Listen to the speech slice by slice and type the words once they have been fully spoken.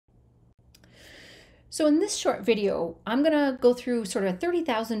So in this short video, I'm going to go through sort of a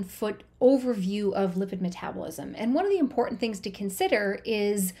 30,000 foot overview of lipid metabolism. And one of the important things to consider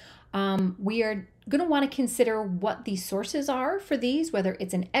is we are going to want to consider what the sources are for these, whether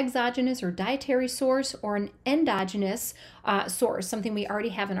it's an exogenous or dietary source or an endogenous source, something we already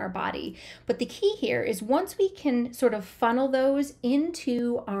have in our body. But the key here is once we can sort of funnel those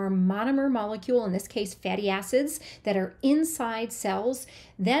into our monomer molecule, in this case fatty acids that are inside cells,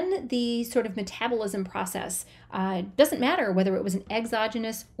 then the sort of metabolism process doesn't matter whether it was an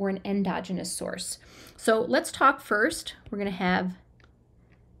exogenous or an endogenous source. So let's talk first. We're going to have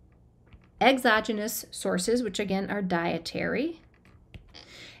exogenous sources, which again are dietary.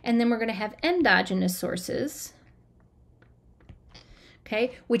 And then we're going to have endogenous sources,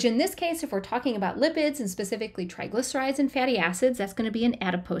 okay, which in this case, if we're talking about lipids and specifically triglycerides and fatty acids, that's going to be an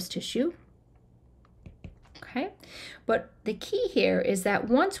adipose tissue. Okay, but the key here is that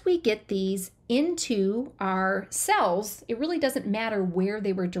once we get these into our cells, it really doesn't matter where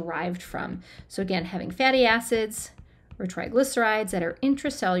they were derived from. So again, having fatty acids or triglycerides that are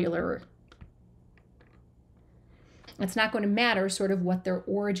intracellular, it's not going to matter sort of what their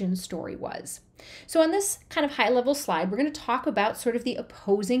origin story was. So on this kind of high-level slide, we're going to talk about sort of the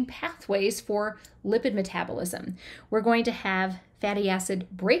opposing pathways for lipid metabolism. We're going to have fatty acid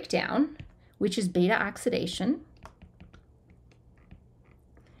breakdown, which is beta oxidation.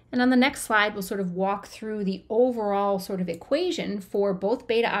 And on the next slide, we'll sort of walk through the overall sort of equation for both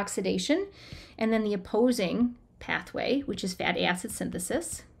beta oxidation and then the opposing pathway, which is fatty acid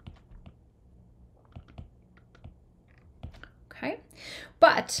synthesis. Okay,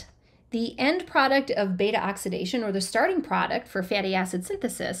 but the end product of beta oxidation, or the starting product for fatty acid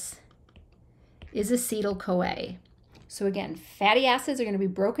synthesis, is acetyl-CoA. So again, fatty acids are going to be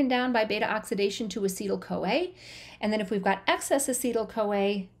broken down by beta oxidation to acetyl-CoA, and then if we've got excess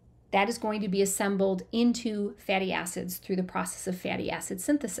acetyl-CoA, that is going to be assembled into fatty acids through the process of fatty acid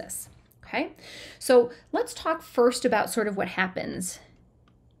synthesis. Okay, so let's talk first about sort of what happens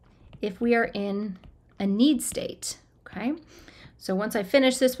if we are in a need state. Okay, so once I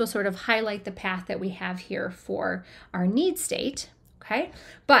finish this, we'll sort of highlight the path that we have here for our need state. Okay,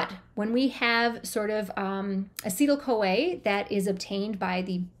 but when we have sort of acetyl-CoA that is obtained by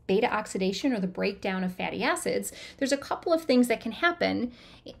the beta oxidation or the breakdown of fatty acids, there's a couple of things that can happen,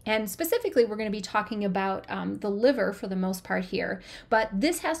 and specifically we're going to be talking about the liver for the most part here, but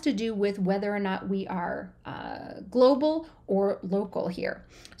this has to do with whether or not we are global or local here.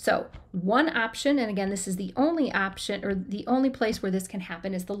 So one option, and again this is the only option or the only place where this can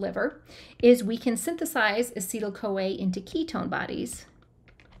happen is the liver, is we can synthesize acetyl-CoA into ketone bodies.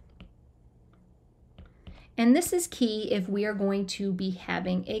 And this is key if we are going to be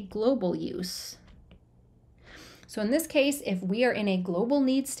having a global use. So in this case, if we are in a global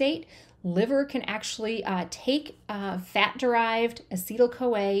need state, liver can actually take fat-derived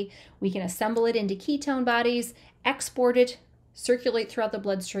acetyl-CoA, we can assemble it into ketone bodies, export it, circulate throughout the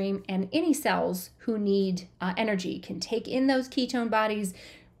bloodstream, and any cells who need energy can take in those ketone bodies,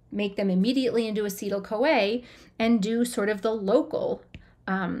 make them immediately into acetyl-CoA, and do sort of the local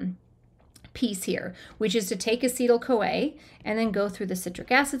piece here, which is to take acetyl-CoA and then go through the citric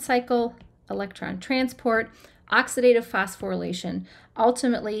acid cycle, electron transport, oxidative phosphorylation,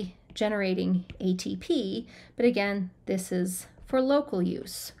 ultimately generating ATP. But again, this is for local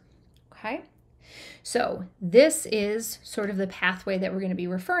use. Okay, so this is sort of the pathway that we're going to be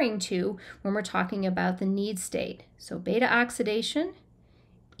referring to when we're talking about the need state. So beta oxidation,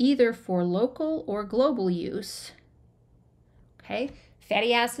 either for local or global use. Okay,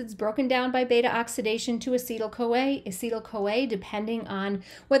 fatty acids broken down by beta oxidation to acetyl-CoA. Acetyl-CoA, depending on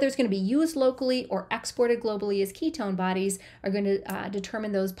whether it's going to be used locally or exported globally as ketone bodies, are going to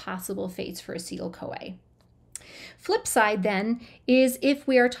determine those possible fates for acetyl-CoA. Flip side then is if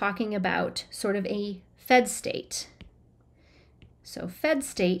we are talking about sort of a fed state. So fed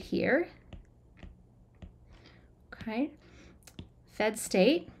state here, okay, fed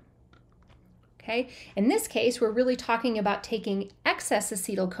state. Okay, in this case, we're really talking about taking excess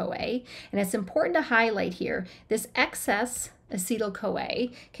acetyl-CoA, and it's important to highlight here, this excess acetyl-CoA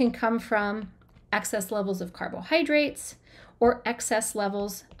can come from excess levels of carbohydrates or excess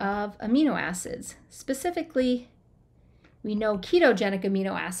levels of amino acids. Specifically, we know ketogenic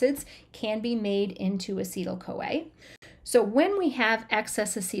amino acids can be made into acetyl-CoA. So when we have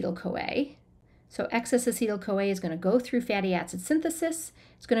excess acetyl-CoA, so excess acetyl-CoA is going to go through fatty acid synthesis,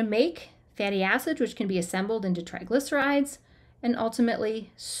 it's going to make fatty acids, which can be assembled into triglycerides and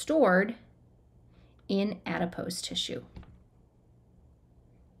ultimately stored in adipose tissue.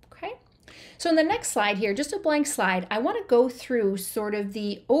 Okay, So in the next slide here, just a blank slide, I want to go through sort of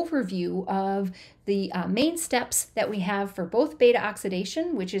the overview of the main steps that we have for both beta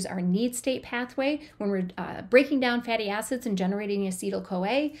oxidation, which is our need state pathway when we're breaking down fatty acids and generating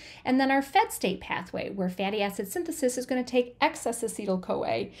acetyl-CoA, and then our fed state pathway where fatty acid synthesis is going to take excess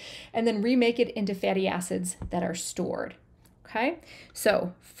acetyl-CoA and then remake it into fatty acids that are stored. Okay,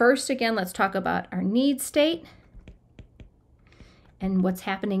 so first again, let's talk about our need state. And what's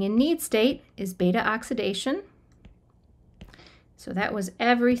happening in need state is beta oxidation. So that was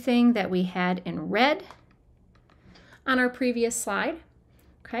everything that we had in red on our previous slide.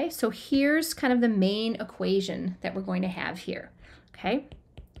 Okay, so here's kind of the main equation that we're going to have here. Okay,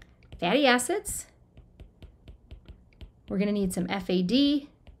 fatty acids. We're going to need some FAD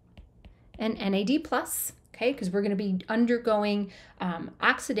and NAD+. Okay, because we're going to be undergoing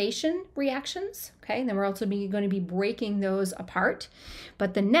oxidation reactions, okay, and then we're also going to be breaking those apart.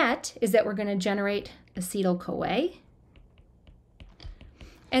 But the net is that we're going to generate acetyl-CoA,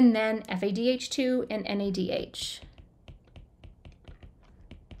 and then FADH2 and NADH.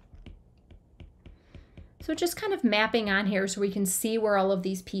 So just kind of mapping on here so we can see where all of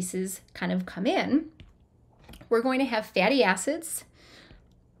these pieces kind of come in. We're going to have fatty acids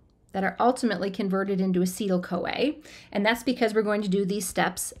that are ultimately converted into acetyl-CoA, and that's because we're going to do these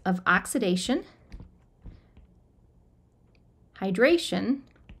steps of oxidation, hydration,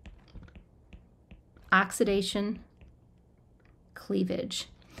 oxidation, cleavage.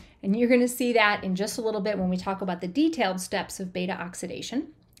 And you're going to see that in just a little bit when we talk about the detailed steps of beta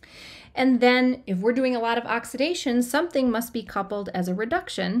oxidation. And then if we're doing a lot of oxidation, something must be coupled as a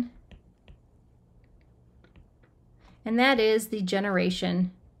reduction, and that is the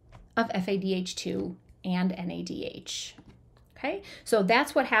generation of FADH2 and NADH. Okay, so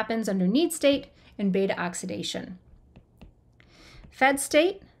that's what happens under need state and beta oxidation. Fed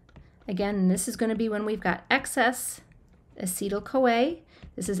state, again, this is going to be when we've got excess acetyl-CoA.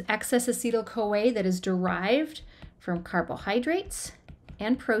 This is excess acetyl-CoA that is derived from carbohydrates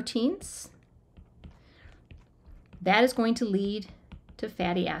and proteins. That is going to lead to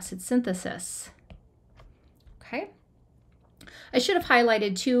fatty acid synthesis. Okay. I should have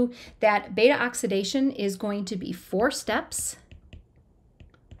highlighted too that beta oxidation is going to be 4 steps,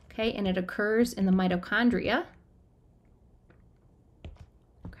 okay, and it occurs in the mitochondria,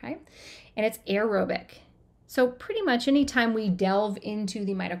 okay, and it's aerobic. So pretty much anytime we delve into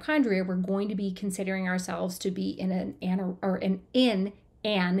the mitochondria, we're going to be considering ourselves to be in an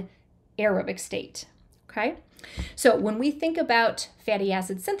aerobic state, okay? So when we think about fatty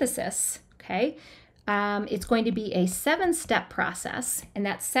acid synthesis, okay, it's going to be a 7-step process, and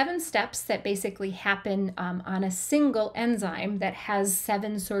that's 7 steps that basically happen on a single enzyme that has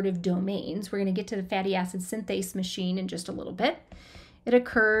 7 sort of domains. We're going to get to the fatty acid synthase machine in just a little bit. It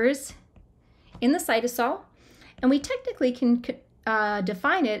occurs in the cytosol, and we technically can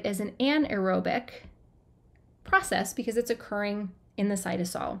define it as an anaerobic process because it's occurring in the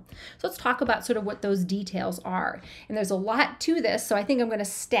cytosol. So let's talk about sort of what those details are. And there's a lot to this, so I think I'm going to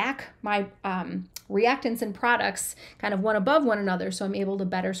stack my reactants and products kind of one above one another so I'm able to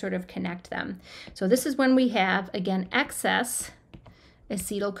better sort of connect them. So this is when we have, again, excess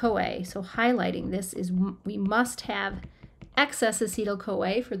acetyl-CoA. So highlighting this is we must have excess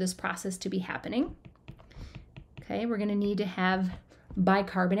acetyl-CoA for this process to be happening. Okay, we're going to need to have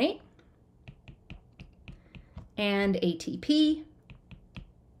bicarbonate and ATP,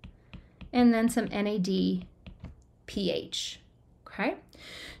 and then some NADPH. Okay,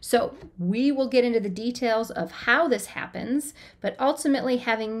 so we will get into the details of how this happens, but ultimately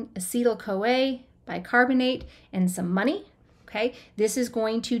having acetyl-CoA, bicarbonate, and some money, okay, this is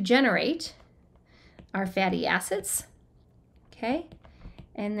going to generate our fatty acids, okay,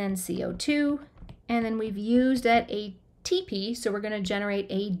 and then CO2, and then we've used that ATP, so we're going to generate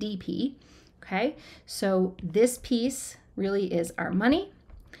ADP, okay, so this piece really is our money.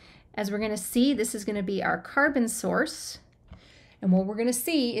 As we're going to see, this is going to be our carbon source. And what we're going to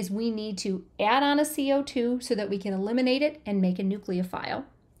see is we need to add on a CO2 so that we can eliminate it and make a nucleophile.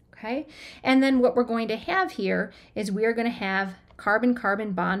 Okay? And then what we're going to have here is we are going to have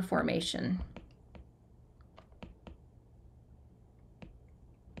carbon-carbon bond formation.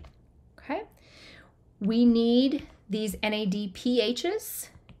 Okay? We need these NADPHs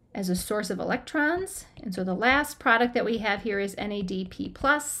as a source of electrons. And so the last product that we have here is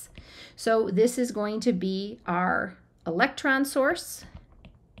NADP+. So this is going to be our electron source.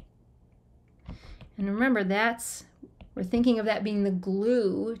 And remember, we're thinking of that being the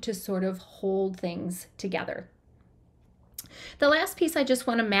glue to sort of hold things together. The last piece I just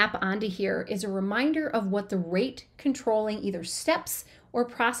want to map onto here is a reminder of what the rate controlling either steps or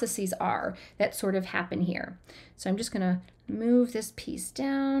processes are that sort of happen here. So I'm just going to move this piece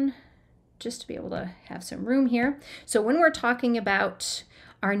down just to be able to have some room here. So when we're talking about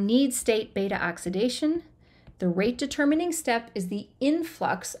our need state beta oxidation, the rate determining step is the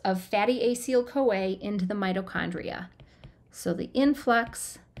influx of fatty acyl-CoA into the mitochondria. So the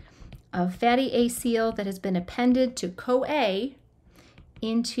influx of fatty acyl that has been appended to CoA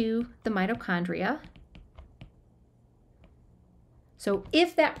into the mitochondria. So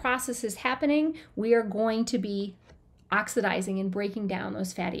if that process is happening, we are going to be oxidizing and breaking down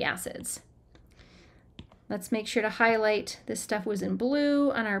those fatty acids. Let's make sure to highlight this stuff was in blue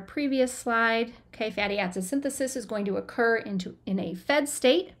on our previous slide. Okay, fatty acid synthesis is going to occur in a fed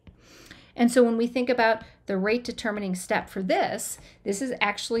state. And so when we think about the rate determining step for this is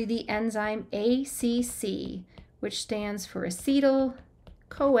actually the enzyme ACC, which stands for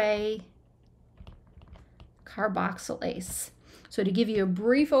acetyl-CoA carboxylase. So to give you a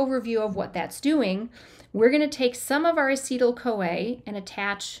brief overview of what that's doing, we're going to take some of our acetyl-CoA and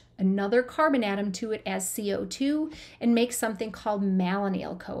attach another carbon atom to it as CO2 and make something called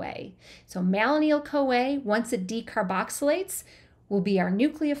malonyl-CoA. So malonyl-CoA, once it decarboxylates, will be our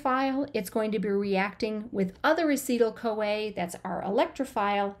nucleophile. It's going to be reacting with other acetyl-CoA, that's our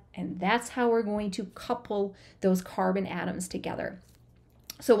electrophile, and that's how we're going to couple those carbon atoms together.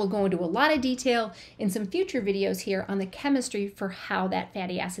 So we'll go into a lot of detail in some future videos here on the chemistry for how that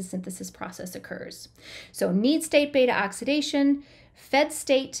fatty acid synthesis process occurs. So need state beta oxidation, fed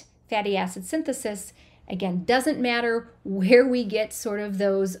state fatty acid synthesis, again, doesn't matter where we get sort of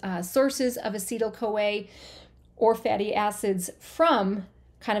those sources of acetyl-CoA or fatty acids from,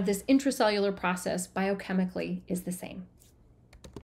 kind of this intracellular process biochemically is the same.